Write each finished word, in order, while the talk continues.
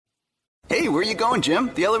Hey, where are you going,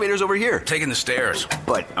 Jim? The elevator's over here. Taking the stairs.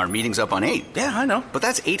 But our meeting's up on 8. Yeah, I know. But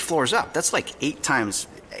that's 8 floors up. That's like 8 times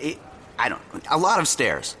 8. A lot of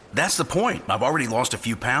stairs. That's the point. I've already lost a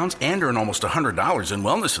few pounds and earned almost $100 in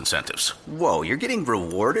wellness incentives. Whoa, you're getting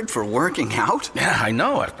rewarded for working out? Yeah, I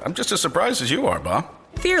know. I'm just as surprised as you are, Bob.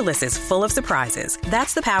 Fearless is full of surprises.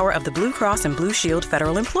 That's the power of the Blue Cross and Blue Shield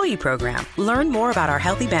Federal Employee Program. Learn more about our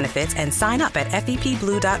healthy benefits and sign up at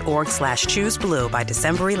fepblue.org/chooseblue by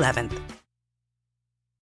December 11th.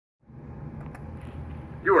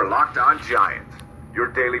 You are Locked On Giants, your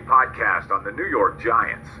daily podcast on the New York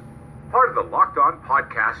Giants. Part of the Locked On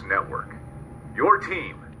Podcast Network. Your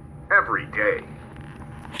team every day.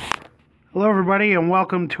 Hello, everybody, and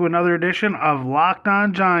welcome to another edition of Locked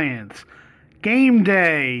On Giants. Game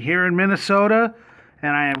day here in Minnesota,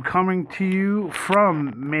 and I am coming to you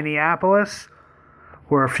from Minneapolis.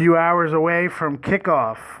 We're a few hours away from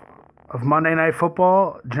kickoff of Monday Night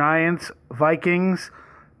Football. Giants, Vikings,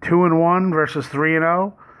 2-1 versus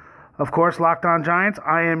 3-0. Of course, Locked On Giants.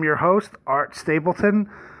 I am your host, Art Stapleton.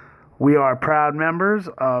 We are proud members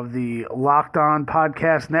of the Locked On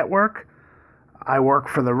Podcast Network. I work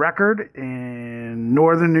for The Record in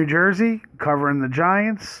northern New Jersey, covering the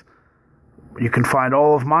Giants. You can find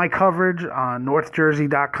all of my coverage on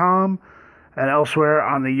NorthJersey.com and elsewhere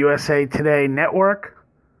on the USA Today network.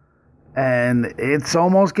 And it's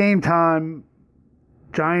almost game time.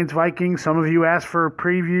 Giants, Vikings, some of you asked for a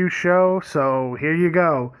preview show, so here you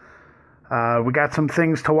go. We got some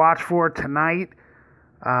things to watch for tonight.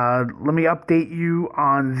 Let me update you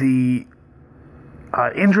on the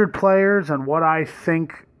injured players and what I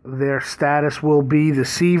think their status will be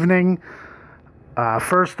this evening.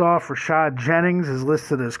 First off, Rashad Jennings is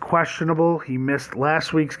listed as questionable. He missed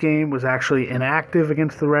last week's game, was actually inactive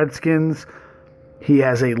against the Redskins. He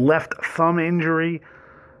has a left thumb injury.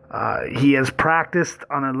 He has practiced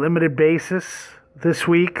on a limited basis this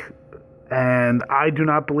week, and I do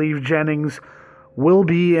not believe Jennings will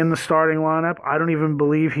be in the starting lineup. I don't even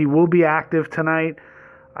believe he will be active tonight.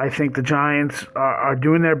 I think the Giants are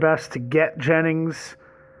doing their best to get Jennings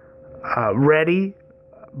ready,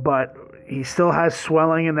 but he still has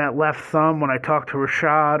swelling in that left thumb. When I talked to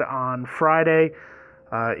Rashad on Friday,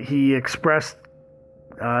 he expressed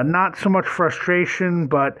not so much frustration,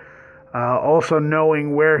 but also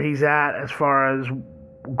knowing where he's at as far as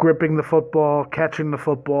gripping the football, catching the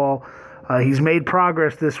football. He's made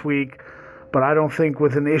progress this week, but I don't think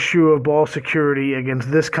with an issue of ball security against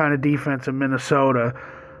this kind of defense in Minnesota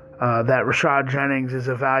that Rashad Jennings is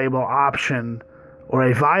a valuable option, or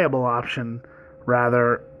a viable option,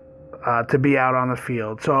 rather, to be out on the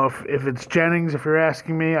field. So if it's Jennings, if you're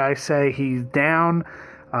asking me, I say he's down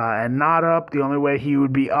and not up. The only way he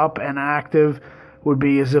would be up and active would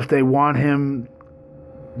be as if they want him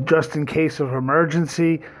just in case of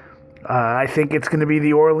emergency. I think it's going to be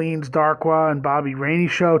the Orleans Darkwa and Bobby Rainey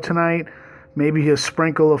show tonight. Maybe a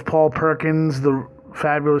sprinkle of Paul Perkins, the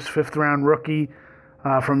fabulous fifth-round rookie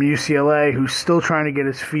from UCLA, who's still trying to get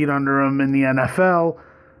his feet under him in the NFL.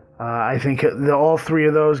 I think all three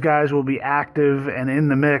of those guys will be active and in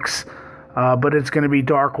the mix, but it's going to be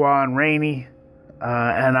Darkwa and Rainey,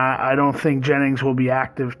 and I don't think Jennings will be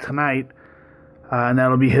active tonight, and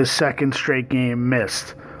that'll be his second straight game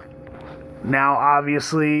missed. Now,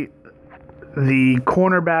 obviously, the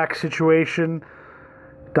cornerback situation,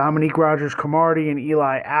 Dominique Rodgers-Cromartie and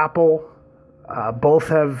Eli Apple, both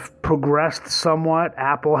have progressed somewhat.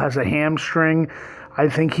 Apple has a hamstring. I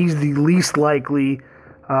think he's the least likely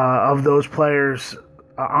of those players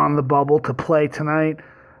on the bubble to play tonight.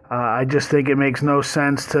 I just think it makes no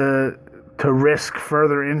sense to risk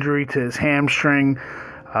further injury to his hamstring.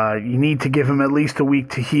 You need to give him at least a week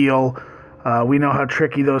to heal. We know how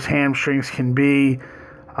tricky those hamstrings can be,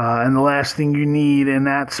 and the last thing you need in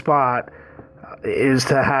that spot is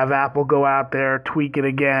to have Apple go out there, tweak it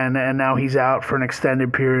again, and now he's out for an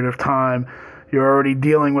extended period of time. You're already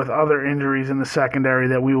dealing with other injuries in the secondary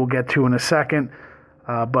that we will get to in a second.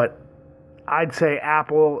 But I'd say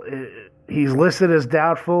Apple, he's listed as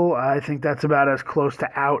doubtful. I think that's about as close to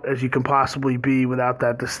out as you can possibly be without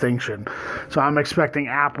that distinction. So I'm expecting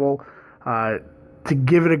Apple to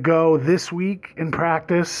give it a go this week in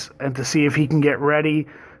practice and to see if he can get ready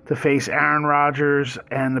to face Aaron Rodgers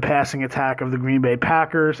and the passing attack of the Green Bay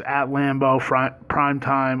Packers at Lambeau prime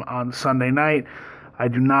time on Sunday night. I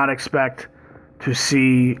do not expect to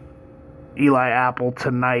see Eli Apple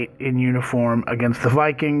tonight in uniform against the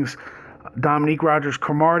Vikings. Dominique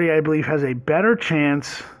Rodgers-Cromartie, I believe, has a better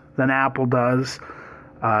chance than Apple does.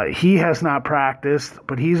 He has not practiced,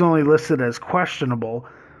 but he's only listed as questionable.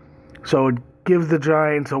 So it gives the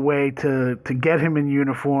Giants a way to get him in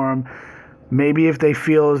uniform, Maybe if they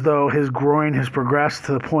feel as though his groin has progressed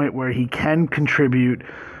to the point where he can contribute,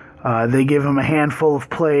 they give him a handful of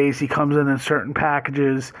plays. He comes in certain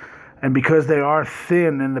packages, and because they are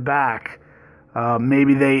thin in the back,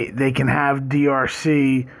 maybe they can have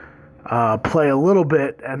DRC play a little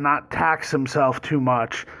bit and not tax himself too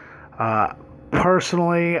much.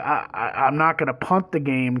 Personally, I'm not going to punt the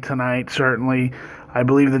game tonight, certainly. I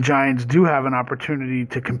believe the Giants do have an opportunity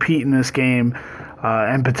to compete in this game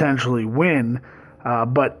and potentially win,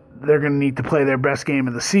 but they're going to need to play their best game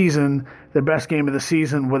of the season. Their best game of the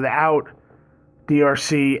season without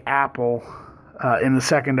DRC, Apple in the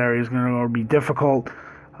secondary is going to be difficult.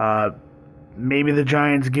 Maybe the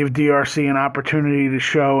Giants give DRC an opportunity to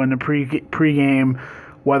show in the pregame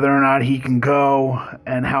whether or not he can go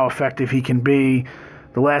and how effective he can be.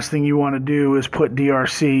 The last thing you want to do is put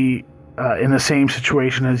DRC in the same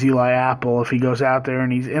situation as Eli Apple if he goes out there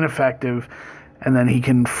and he's ineffective and then he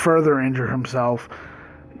can further injure himself.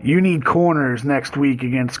 You need corners next week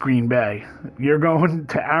against Green Bay. You're going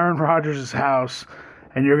to Aaron Rodgers' house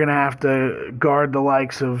and you're going to have to guard the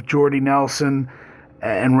likes of Jordy Nelson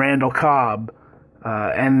and Randall Cobb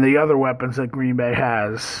and the other weapons that Green Bay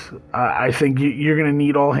has. I think you're going to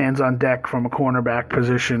need all hands on deck from a cornerback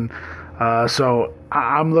position. So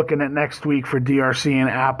I'm looking at next week for DRC and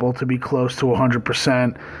Apple to be close to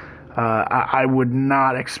 100%. I would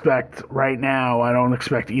not expect right now, I don't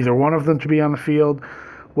expect either one of them to be on the field.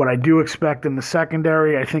 What I do expect in the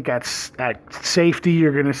secondary, I think at safety,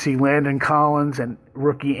 you're going to see Landon Collins and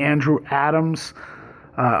rookie Andrew Adams,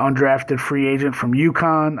 undrafted free agent from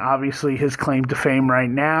UConn. Obviously, his claim to fame right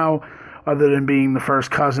now, other than being the first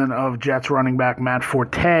cousin of Jets running back Matt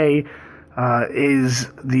Forte, is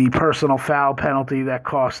the personal foul penalty that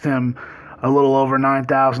cost him a little over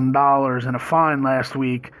 $9,000 in a fine last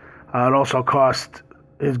week. It also cost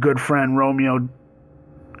his good friend Romeo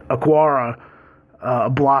Aquara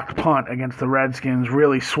a blocked punt against the Redskins,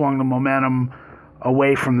 really swung the momentum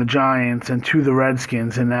away from the Giants and to the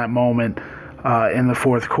Redskins in that moment in the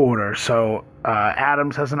fourth quarter. So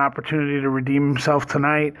Adams has an opportunity to redeem himself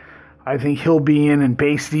tonight. I think he'll be in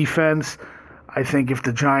base defense. I think if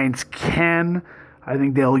the Giants can, I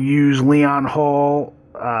think they'll use Leon Hall,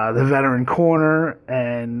 the veteran corner,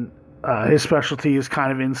 and his specialty is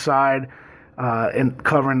kind of inside and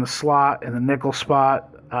covering the slot and the nickel spot.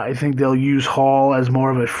 I think they'll use Hall as more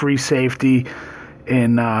of a free safety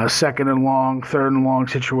in second and long, third and long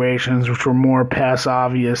situations, which were more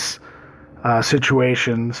pass-obvious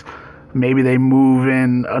situations. Maybe they move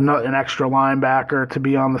in an extra linebacker to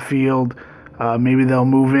be on the field. Maybe they'll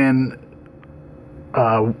move in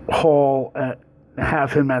Hall,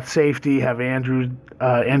 have him at safety, have Andrew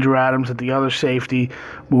Adams at the other safety,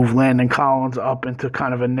 move Landon Collins up into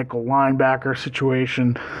kind of a nickel linebacker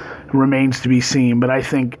situation. Remains to be seen. But I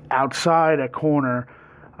think outside at corner,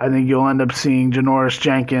 I think you'll end up seeing Janoris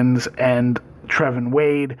Jenkins and Trevin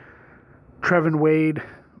Wade. Trevin Wade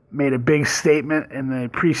made a big statement in the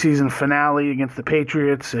preseason finale against the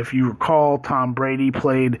Patriots. If you recall, Tom Brady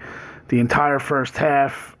played the entire first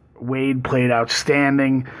half. Wade played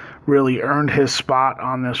outstanding, really earned his spot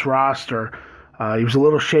on this roster. He was a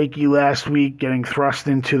little shaky last week, getting thrust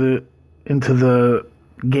into the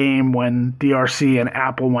game when DRC and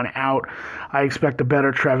Apple went out. I expect a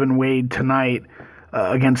better Trevin Wade tonight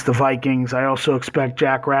against the Vikings. I also expect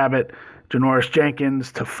Jack Rabbit, Janoris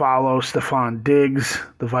Jenkins to follow Stephon Diggs,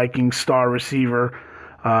 the Vikings star receiver,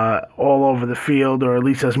 all over the field, or at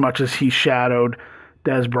least as much as he shadowed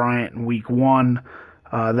Dez Bryant in week one.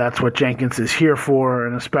 That's what Jenkins is here for,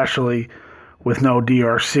 and especially with no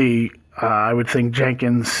DRC, I would think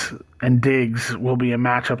Jenkins and Diggs will be a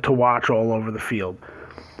matchup to watch all over the field.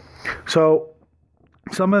 So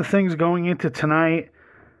some of the things going into tonight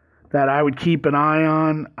that I would keep an eye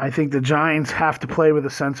on, I think the Giants have to play with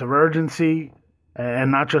a sense of urgency,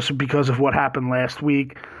 and not just because of what happened last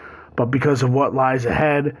week, but because of what lies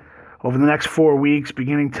ahead. Over the next 4 weeks,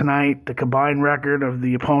 beginning tonight, the combined record of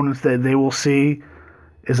the opponents that they will see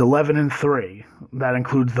is 11-3. That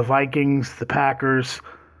includes the Vikings, the Packers,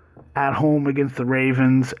 at home against the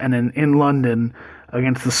Ravens, and then in London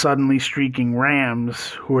against the suddenly streaking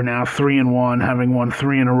Rams, who are now 3-1, having won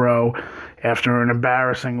 3 in a row after an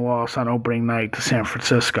embarrassing loss on opening night to San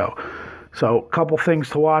Francisco. So a couple things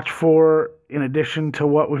to watch for in addition to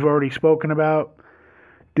what we've already spoken about.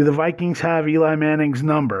 Do the Vikings have Eli Manning's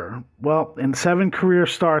number? Well, in 7 career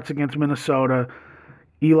starts against Minnesota,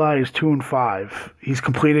 Eli is 2-5. He's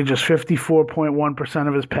completed just 54.1%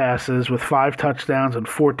 of his passes with 5 touchdowns and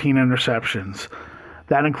 14 interceptions.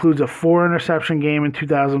 That includes a 4-interception game in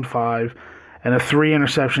 2005 and a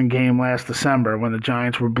 3-interception game last December when the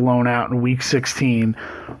Giants were blown out in Week 16,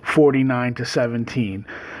 49-17.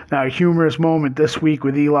 Now, a humorous moment this week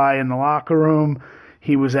with Eli in the locker room.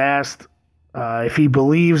 He was asked if he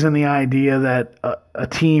believes in the idea that a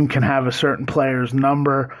team can have a certain player's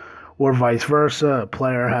number or vice versa. A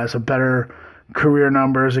player has a better career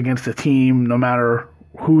numbers against a team no matter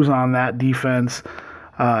who's on that defense.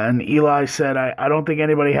 And Eli said, I don't think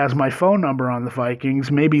anybody has my phone number on the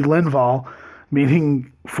Vikings. Maybe Linval,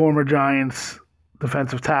 meaning former Giants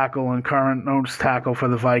defensive tackle and current nose tackle for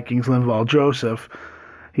the Vikings, Linval Joseph.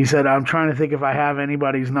 He said, I'm trying to think if I have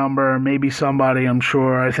anybody's number. Maybe somebody, I'm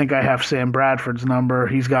sure. I think I have Sam Bradford's number.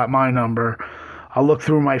 He's got my number. I'll look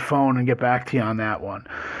through my phone and get back to you on that one.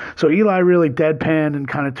 So Eli really deadpanned and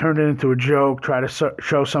kind of turned it into a joke, tried to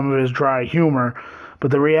show some of his dry humor.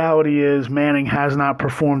 But the reality is Manning has not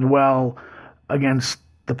performed well against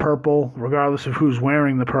the purple, regardless of who's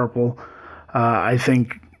wearing the purple. I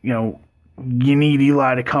think, you need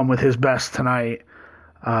Eli to come with his best tonight,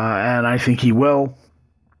 and I think he will.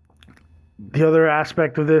 The other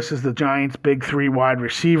aspect of this is the Giants' big 3 wide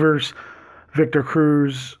receivers, Victor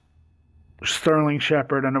Cruz, Sterling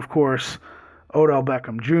Shepard, and, of course, Odell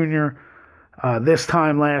Beckham Jr. This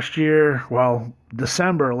time last year,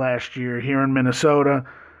 December last year here in Minnesota,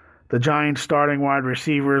 the Giants' starting wide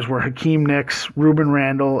receivers were Hakeem Nicks, Reuben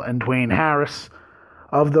Randall, and Dwayne Harris.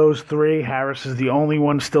 Of those 3, Harris is the only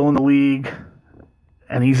one still in the league,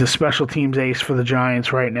 and he's a special teams ace for the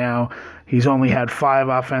Giants right now. He's only had 5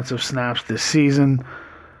 offensive snaps this season.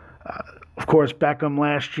 Of course, Beckham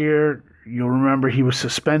last year, you'll remember he was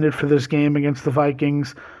suspended for this game against the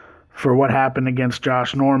Vikings for what happened against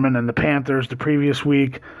Josh Norman and the Panthers the previous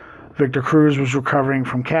week. Victor Cruz was recovering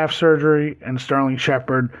from calf surgery, and Sterling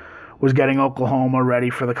Shepard was getting Oklahoma ready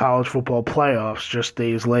for the college football playoffs just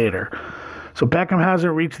days later. So Beckham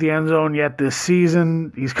hasn't reached the end zone yet this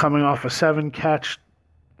season. He's coming off a 7-catch,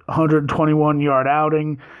 121-yard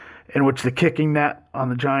outing in which the kicking net on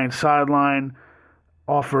the Giants sideline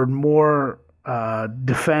offered more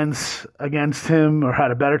defense against him, or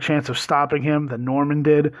had a better chance of stopping him than Norman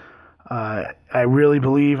did. I really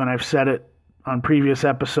believe, and I've said it on previous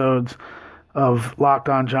episodes of Locked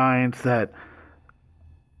On Giants, that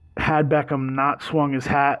had Beckham not swung his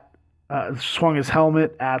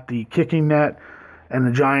helmet at the kicking net and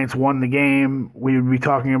the Giants won the game, we would be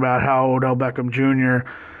talking about how Odell Beckham Jr.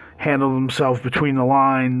 handled himself between the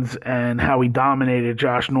lines and how he dominated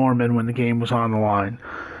Josh Norman when the game was on the line.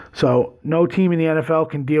 So no team in the NFL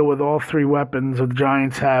can deal with all 3 weapons that the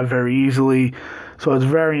Giants have very easily. So it's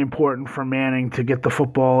very important for Manning to get the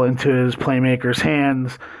football into his playmakers'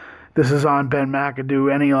 hands. This is on Ben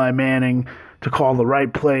McAdoo and Eli Manning to call the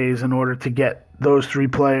right plays in order to get those 3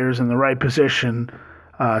 players in the right position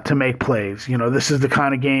to make plays. This is the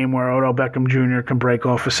kind of game where Odell Beckham Jr. can break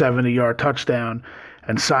off a 70-yard touchdown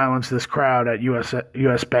and silence this crowd at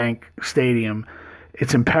US Bank Stadium.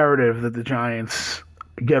 It's imperative that the Giants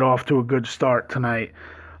get off to a good start tonight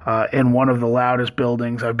in one of the loudest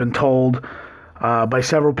buildings. I've been told by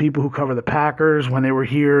several people who cover the Packers when they were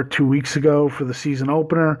here 2 weeks ago for the season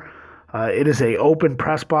opener. It is an open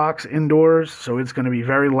press box indoors, so it's going to be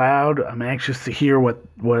very loud. I'm anxious to hear what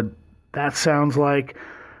that sounds like.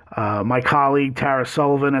 My colleague Tara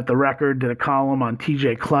Sullivan at The Record did a column on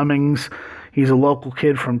TJ Clemmings. He's a local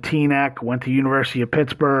kid from Teaneck, went to University of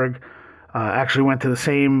Pittsburgh, actually went to the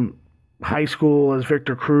same high school as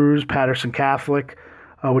Victor Cruz, Patterson Catholic,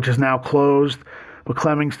 which is now closed. But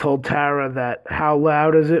Clemmings told Tara that how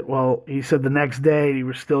loud is it? Well, he said the next day he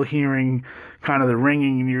was still hearing kind of the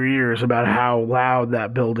ringing in your ears about how loud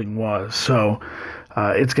that building was. So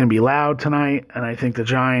it's going to be loud tonight, and I think the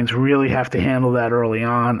Giants really have to handle that early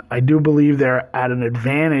on. I do believe they're at an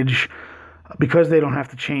advantage because they don't have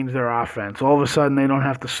to change their offense. All of a sudden, they don't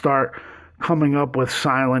have to start coming up with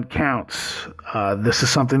silent counts. This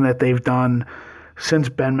is something that they've done since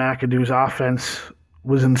Ben McAdoo's offense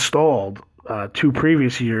was installed 2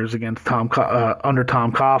 previous years against under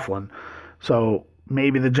Tom Coughlin. So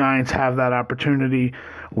maybe the Giants have that opportunity.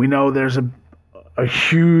 We know there's a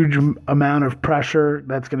huge amount of pressure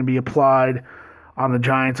that's going to be applied on the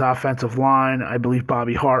Giants' offensive line. I believe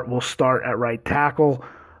Bobby Hart will start at right tackle.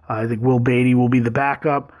 I think Will Beatty will be the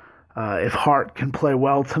backup. If Hart can play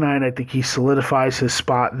well tonight, I think he solidifies his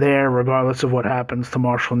spot there, regardless of what happens to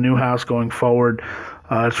Marshall Newhouse going forward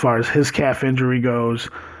as far as his calf injury goes.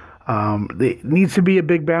 It needs to be a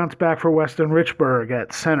big bounce back for Weston Richburg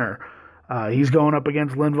at center. He's going up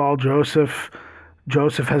against Linval Joseph.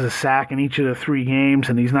 Joseph has a sack in each of the 3 games,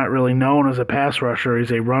 and he's not really known as a pass rusher.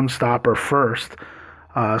 He's a run stopper first.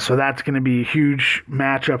 So that's going to be a huge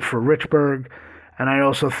matchup for Richburg. And I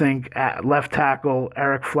also think at left tackle,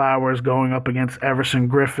 Eric Flowers going up against Everson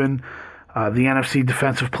Griffin, the NFC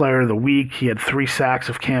Defensive Player of the Week. He had 3 sacks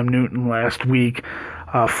of Cam Newton last week.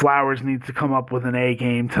 Flowers needs to come up with an A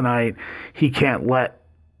game tonight. He can't let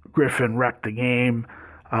Griffin wreck the game,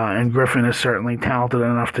 and Griffin is certainly talented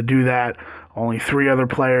enough to do that. Only 3 other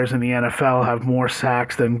players in the NFL have more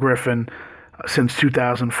sacks than Griffin since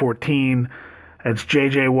 2014. It's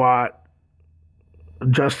J.J. Watt,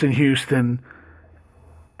 Justin Houston,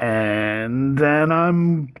 and then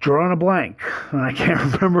I'm drawing a blank. I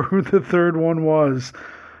can't remember who the third one was,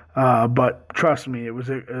 but trust me, it was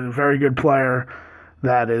a very good player.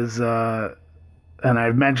 That is, and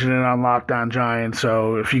I've mentioned it on Locked On Giants,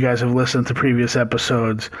 so if you guys have listened to previous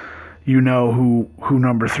episodes, you know who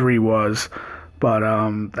number 3 was. But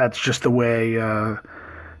that's just the way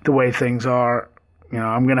things are. You know,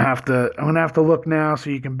 I'm gonna have to look now, so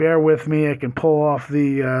you can bear with me. I can pull off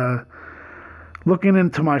the looking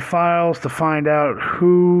into my files to find out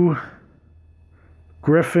who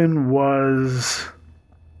Griffin was.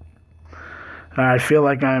 I feel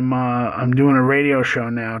like I'm doing a radio show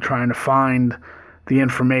now, trying to find the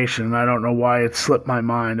information. I don't know why it slipped my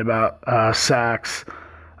mind about sacks.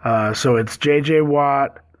 So it's J.J.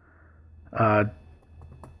 Watt,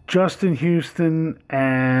 Justin Houston,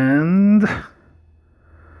 and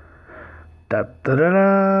did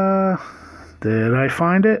I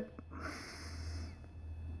find it?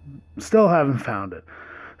 Still haven't found it.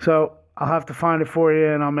 So I'll have to find it for you,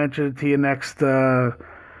 and I'll mention it to you next episode,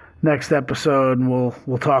 and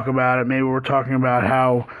we'll talk about it. Maybe we're talking about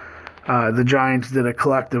how the Giants did a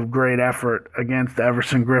collective great effort against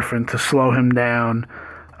Everson Griffin to slow him down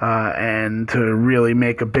and to really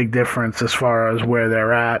make a big difference as far as where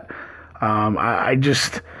they're at. I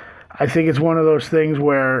think it's one of those things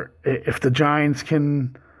where if the Giants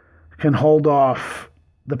can hold off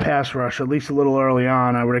the pass rush at least a little early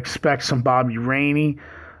on, I would expect some Bobby Rainey.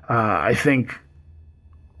 I think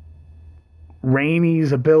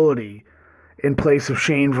Rainey's ability in place of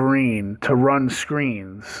Shane Vereen to run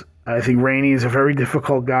screens. I think Rainey is a very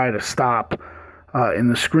difficult guy to stop in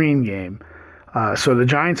the screen game. So the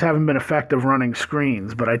Giants haven't been effective running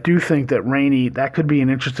screens, but I do think that Rainey, that could be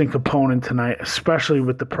an interesting component tonight, especially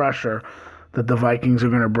with the pressure that the Vikings are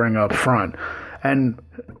going to bring up front. And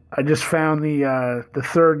I just found the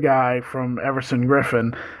third guy from Everson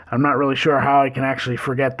Griffin. I'm not really sure how I can actually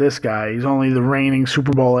forget this guy. He's only the reigning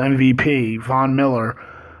Super Bowl MVP, Von Miller.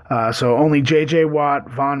 So only J.J. Watt,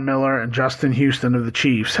 Von Miller, and Justin Houston of the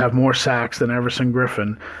Chiefs have more sacks than Everson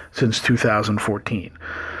Griffin since 2014.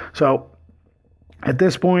 So at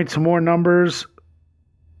this point, some more numbers.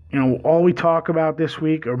 You know, all we talk about this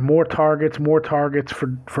week are more targets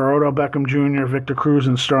for Odell Beckham Jr., Victor Cruz,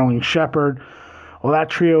 and Sterling Shepard. Well, that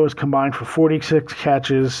trio is combined for 46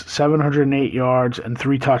 catches, 708 yards, and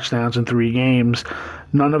 3 touchdowns in 3 games.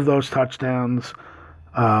 None of those touchdowns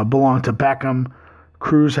belong to Beckham.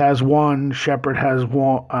 Cruz has 1. Shepard has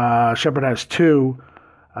 1. Shepard has 2.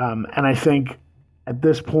 And I think at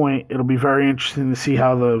this point it'll be very interesting to see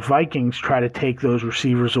how the Vikings try to take those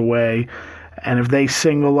receivers away. And if they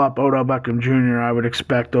single up Odell Beckham Jr., I would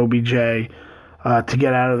expect OBJ to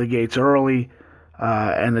get out of the gates early.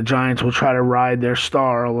 And the Giants will try to ride their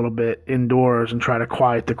star a little bit indoors and try to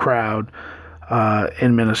quiet the crowd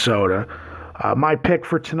in Minnesota. My pick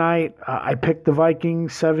for tonight, I picked the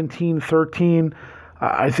Vikings 17-13.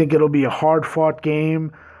 I think it'll be a hard-fought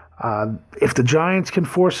game. If the Giants can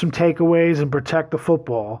force some takeaways and protect the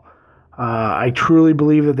football, I truly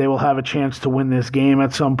believe that they will have a chance to win this game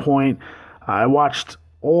at some point. I watched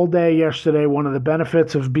all day yesterday. One of the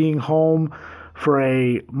benefits of being home for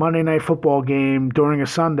a Monday Night Football game during a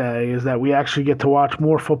Sunday is that we actually get to watch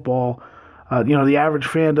more football. The average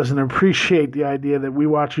fan doesn't appreciate the idea that we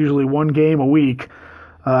watch usually one game a week,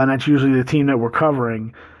 and that's usually the team that we're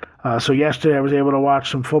covering. So yesterday I was able to watch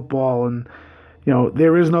some football, and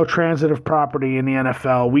there is no transitive property in the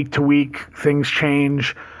NFL. Week to week, things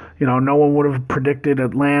change. No one would have predicted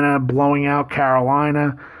Atlanta blowing out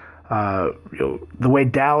Carolina. The way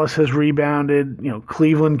Dallas has rebounded,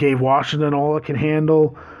 Cleveland gave Washington all it can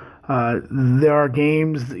handle. There are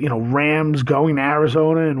games, Rams going to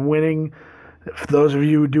Arizona and winning. For those of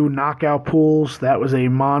you who do knockout pools, that was a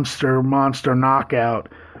monster knockout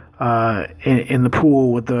in the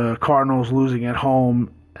pool with the Cardinals losing at home.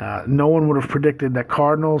 No one would have predicted that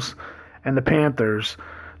Cardinals and the Panthers,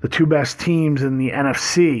 the 2 best teams in the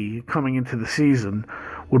NFC coming into the season,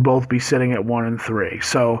 would both be sitting at 1-3.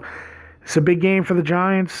 So it's a big game for the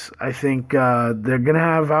Giants. I think they're going to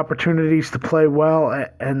have opportunities to play well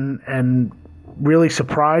and really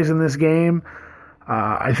surprise in this game.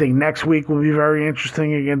 I think next week will be very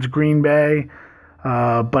interesting against Green Bay.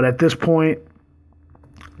 But at this point,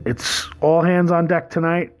 it's all hands on deck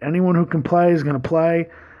tonight. Anyone who can play is going to play.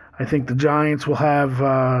 I think the Giants will have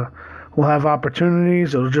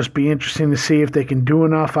opportunities. It'll just be interesting to see if they can do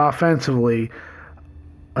enough offensively,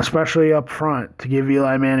 especially up front, to give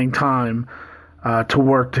Eli Manning time to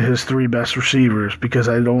work to his three best receivers, because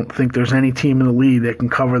I don't think there's any team in the league that can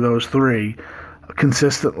cover those three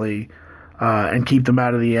consistently and keep them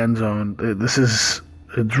out of the end zone. It's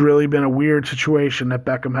really been a weird situation that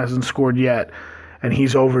Beckham hasn't scored yet, and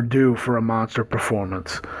he's overdue for a monster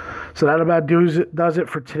performance. So that about does it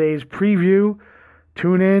for today's preview.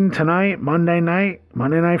 Tune in tonight, Monday Night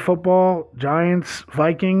Football, Giants,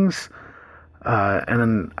 Vikings. And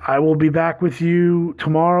then I will be back with you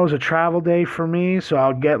tomorrow. Is a travel day for me, so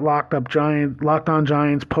I'll get Locked On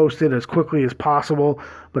Giants posted as quickly as possible,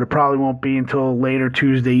 but it probably won't be until later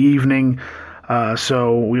Tuesday evening.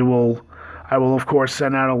 So I will of course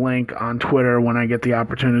send out a link on Twitter when I get the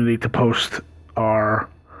opportunity to post our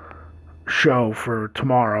show for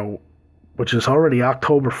tomorrow, which is already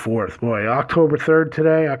October 4th. Boy, October 3rd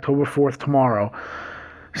today, October 4th tomorrow.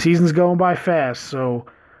 Season's going by fast, so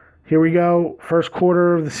here we go. First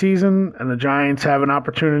quarter of the season, and the Giants have an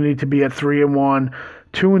opportunity to be at 3-1.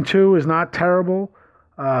 2-2 is not terrible,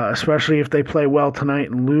 especially if they play well tonight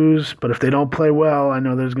and lose. But if they don't play well, I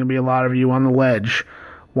know there's going to be a lot of you on the ledge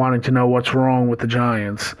wanting to know what's wrong with the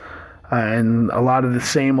Giants. And a lot of the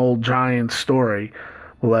same old Giants story.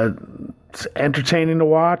 Well, it's entertaining to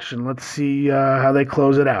watch, and let's see how they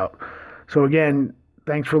close it out. So again,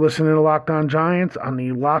 thanks for listening to Locked On Giants on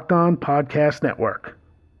the Locked On Podcast Network.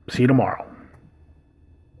 See you tomorrow.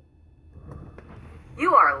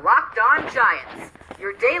 You are Locked On Giants,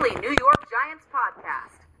 your daily New York Giants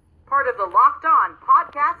podcast. Part of the Locked On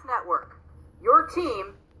Podcast Network, your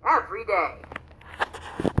team every day.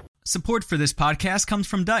 Support for this podcast comes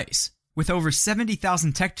from Dice. With over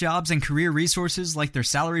 70,000 tech jobs and career resources like their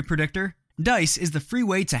salary predictor, Dice is the free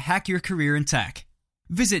way to hack your career in tech.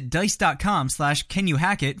 Visit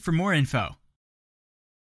dice.com/canyouhackit for more info.